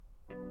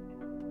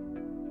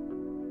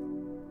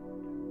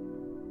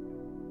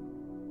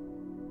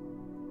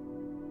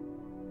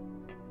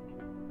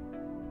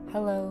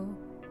Hello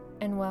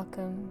and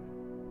welcome.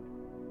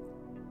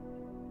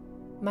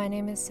 My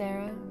name is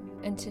Sarah,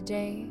 and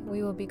today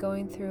we will be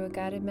going through a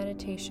guided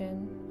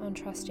meditation on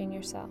trusting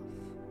yourself.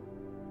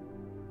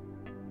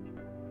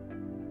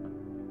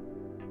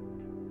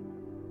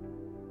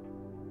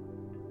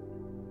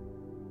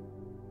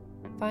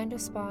 Find a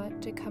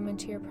spot to come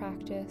into your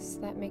practice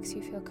that makes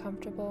you feel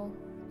comfortable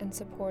and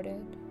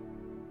supported.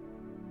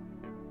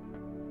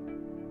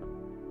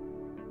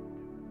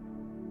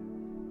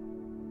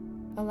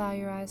 Allow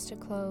your eyes to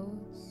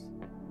close.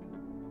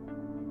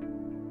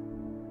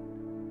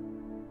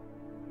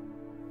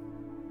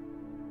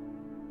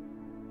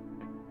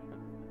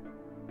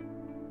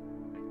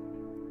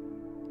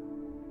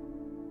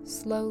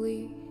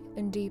 Slowly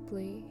and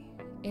deeply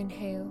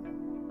inhale.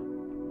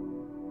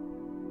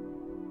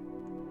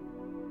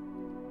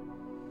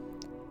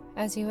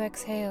 As you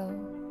exhale,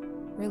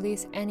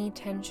 release any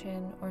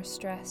tension or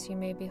stress you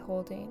may be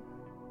holding.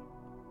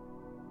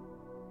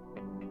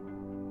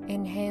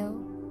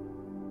 Inhale.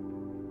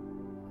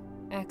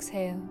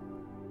 Exhale.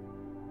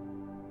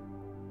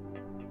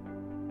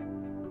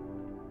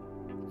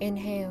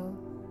 Inhale.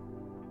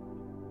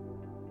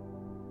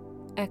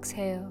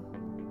 Exhale.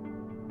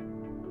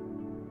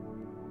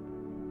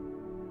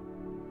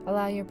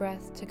 Allow your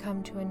breath to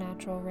come to a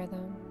natural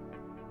rhythm.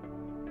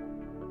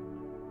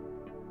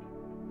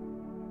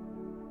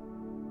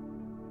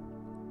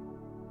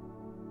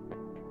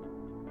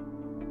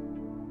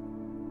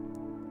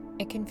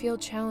 It can feel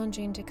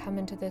challenging to come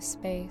into this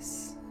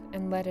space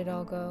and let it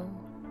all go.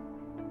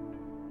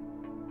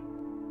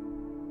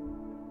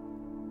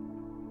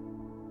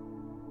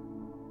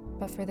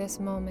 But for this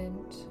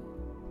moment,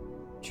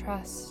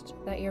 trust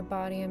that your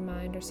body and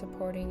mind are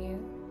supporting you,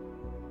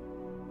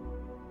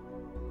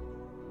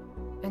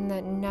 and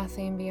that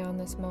nothing beyond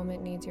this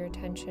moment needs your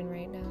attention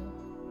right now.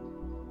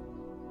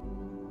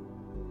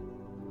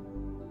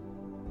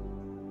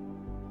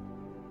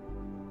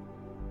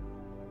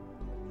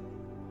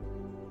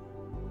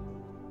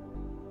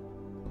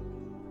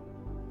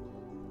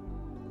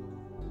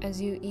 As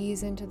you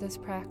ease into this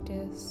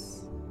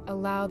practice,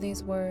 allow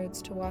these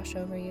words to wash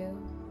over you.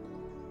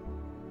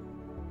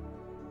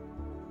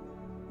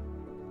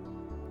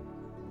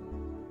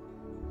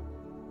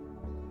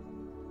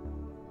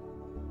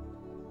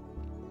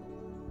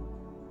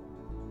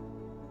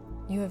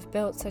 You have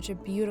built such a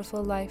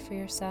beautiful life for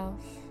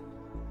yourself,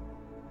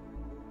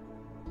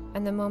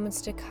 and the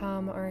moments to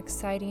come are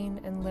exciting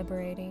and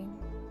liberating.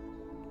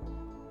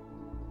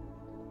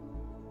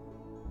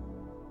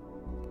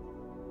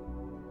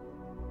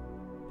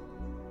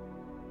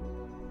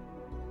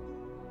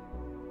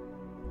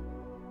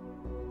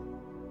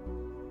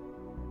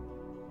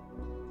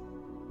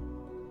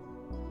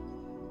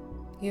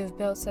 You have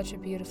built such a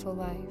beautiful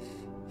life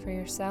for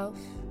yourself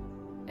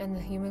and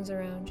the humans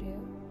around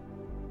you.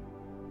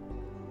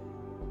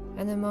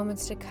 And the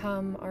moments to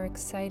come are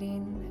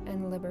exciting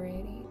and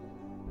liberating.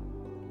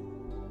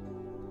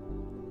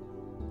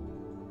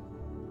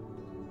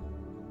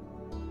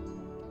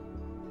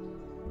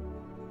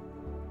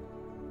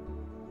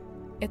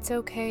 It's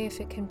okay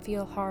if it can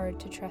feel hard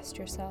to trust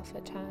yourself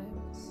at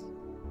times.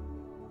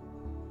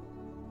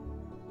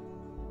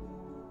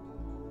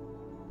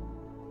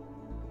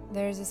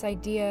 There's this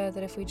idea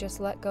that if we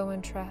just let go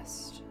and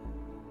trust,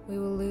 we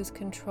will lose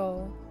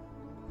control,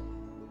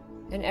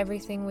 and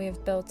everything we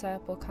have built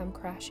up will come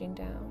crashing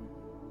down.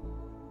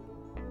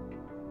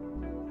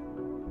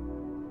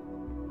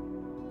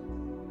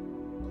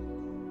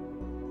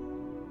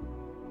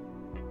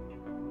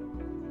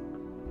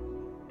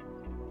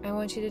 I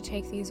want you to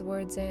take these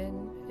words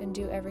in and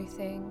do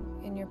everything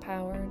in your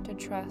power to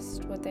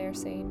trust what they are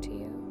saying to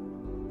you.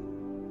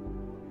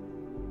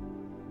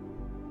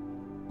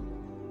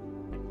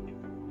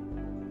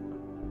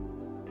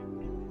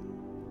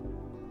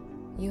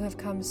 You have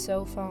come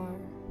so far.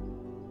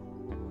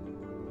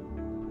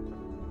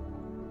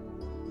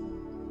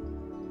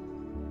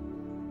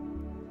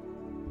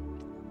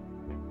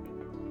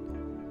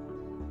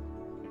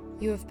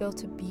 You have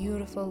built a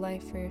beautiful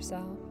life for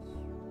yourself.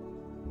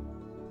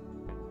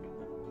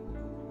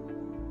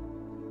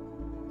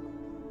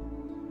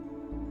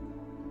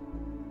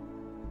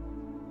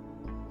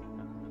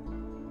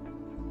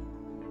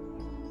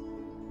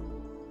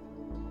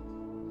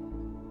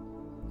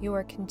 You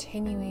are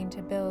continuing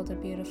to build a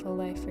beautiful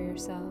life for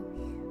yourself.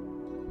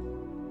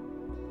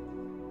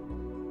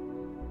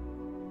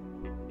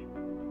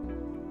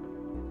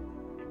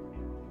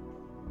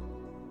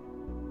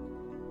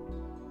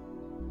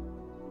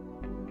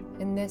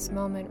 In this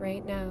moment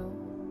right now,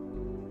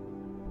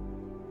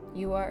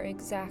 you are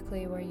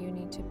exactly where you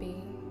need to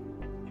be.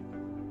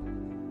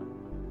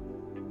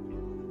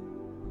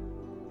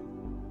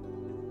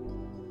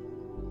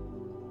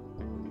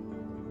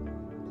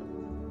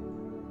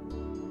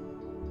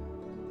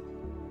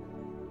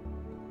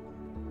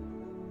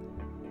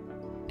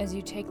 As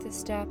you take the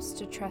steps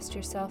to trust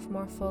yourself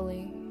more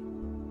fully,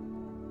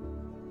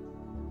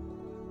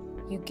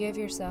 you give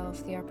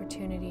yourself the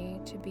opportunity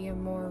to be a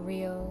more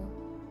real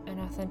and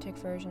authentic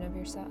version of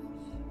yourself.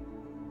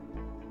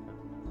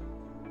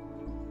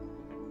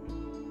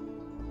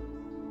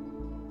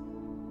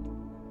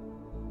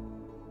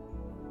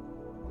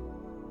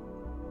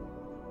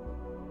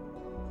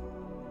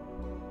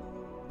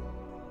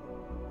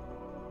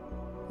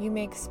 You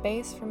make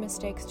space for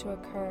mistakes to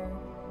occur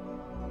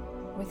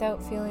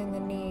without feeling the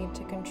need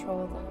to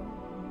control them.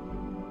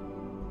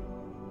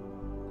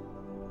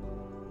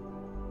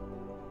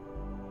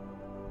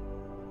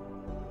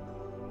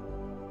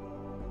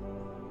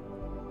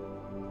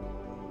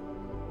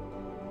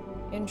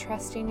 In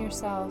trusting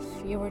yourself,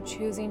 you are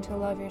choosing to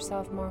love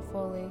yourself more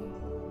fully.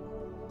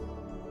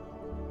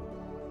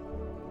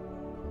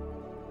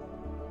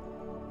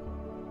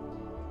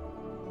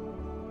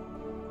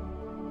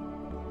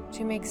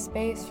 To make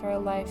space for a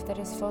life that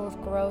is full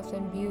of growth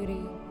and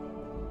beauty.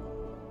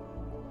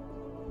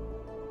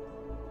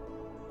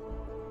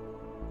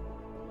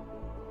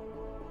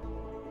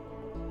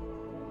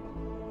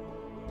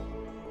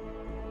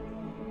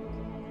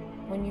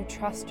 When you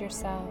trust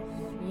yourself,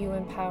 you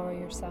empower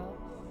yourself.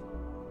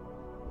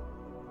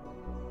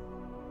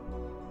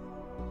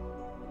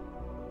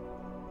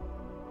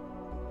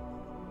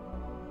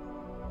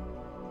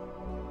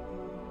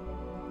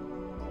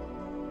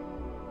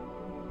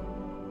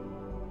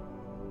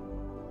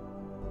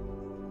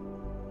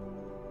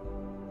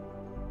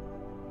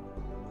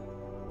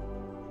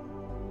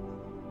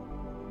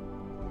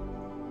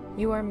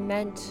 You are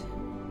meant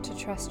to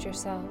trust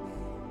yourself.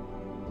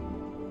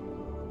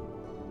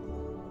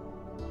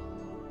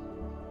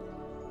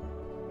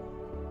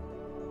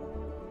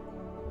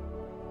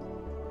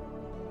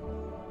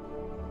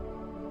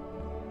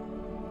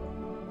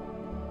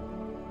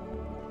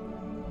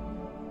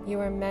 You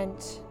are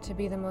meant to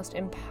be the most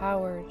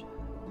empowered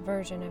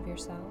version of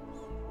yourself.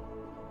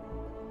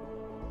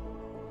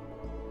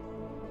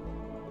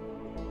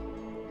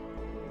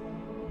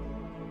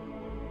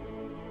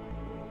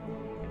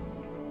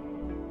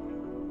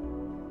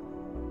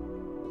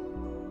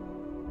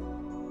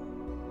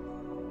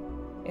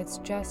 It's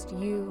just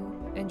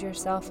you and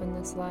yourself in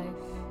this life,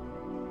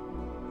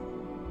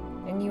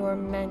 and you are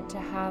meant to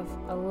have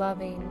a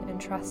loving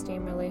and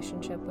trusting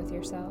relationship with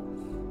yourself.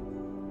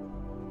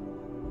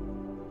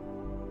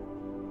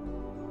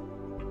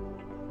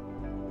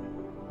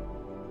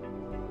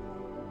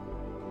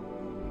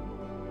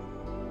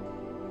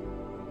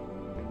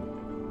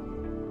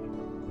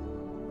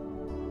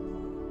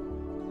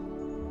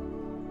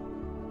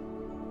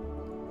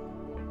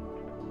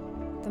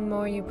 The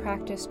more you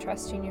practice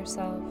trusting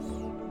yourself,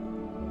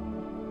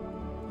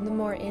 the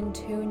more in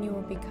tune you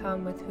will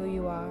become with who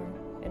you are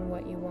and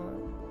what you want.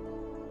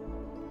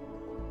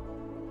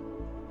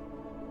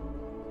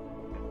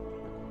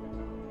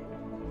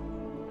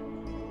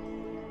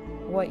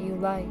 What you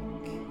like,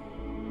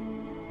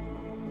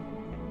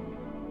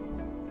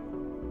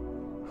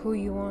 who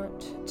you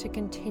want to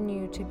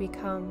continue to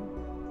become.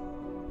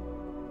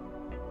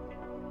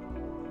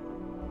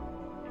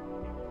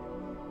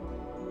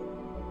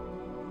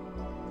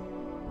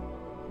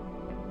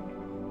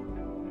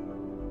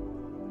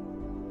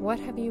 What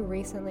have you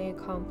recently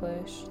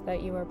accomplished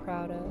that you are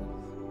proud of?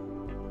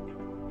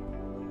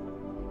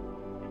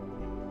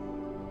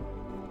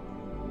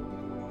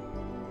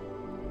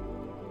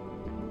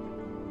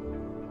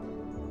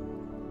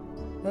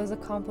 Those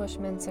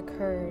accomplishments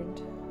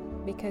occurred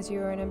because you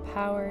are an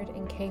empowered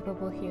and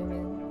capable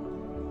human.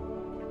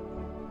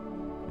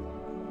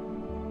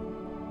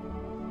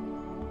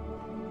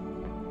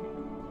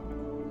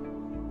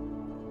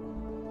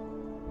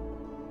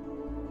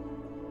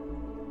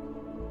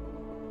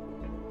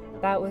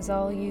 That was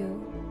all you,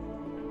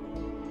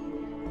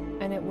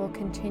 and it will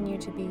continue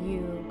to be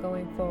you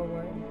going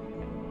forward.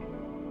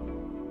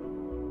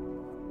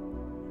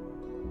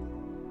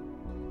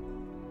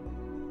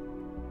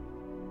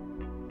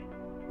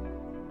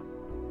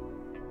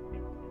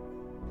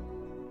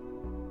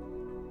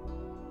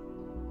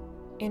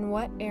 In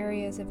what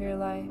areas of your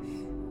life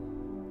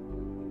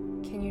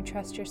can you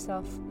trust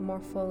yourself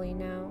more fully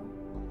now?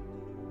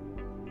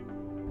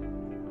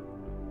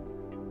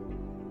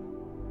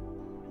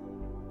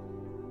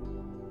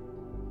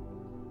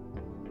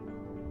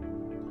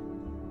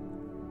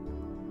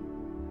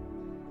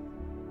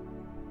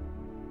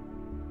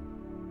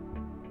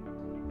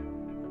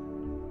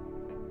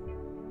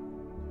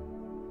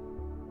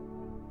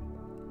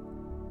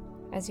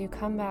 As you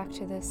come back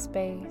to this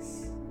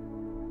space,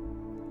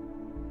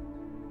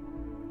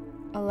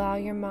 allow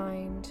your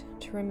mind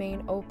to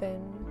remain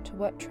open to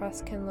what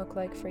trust can look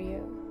like for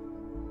you.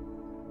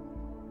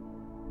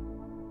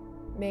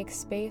 Make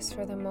space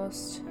for the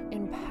most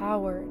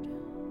empowered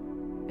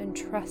and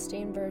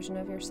trusting version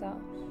of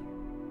yourself.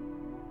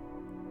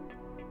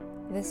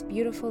 This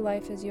beautiful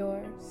life is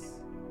yours,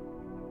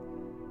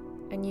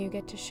 and you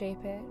get to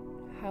shape it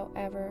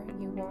however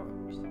you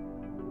want.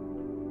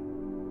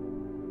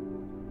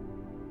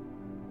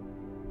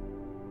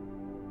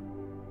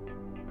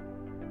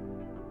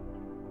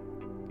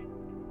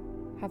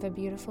 Have a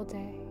beautiful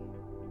day.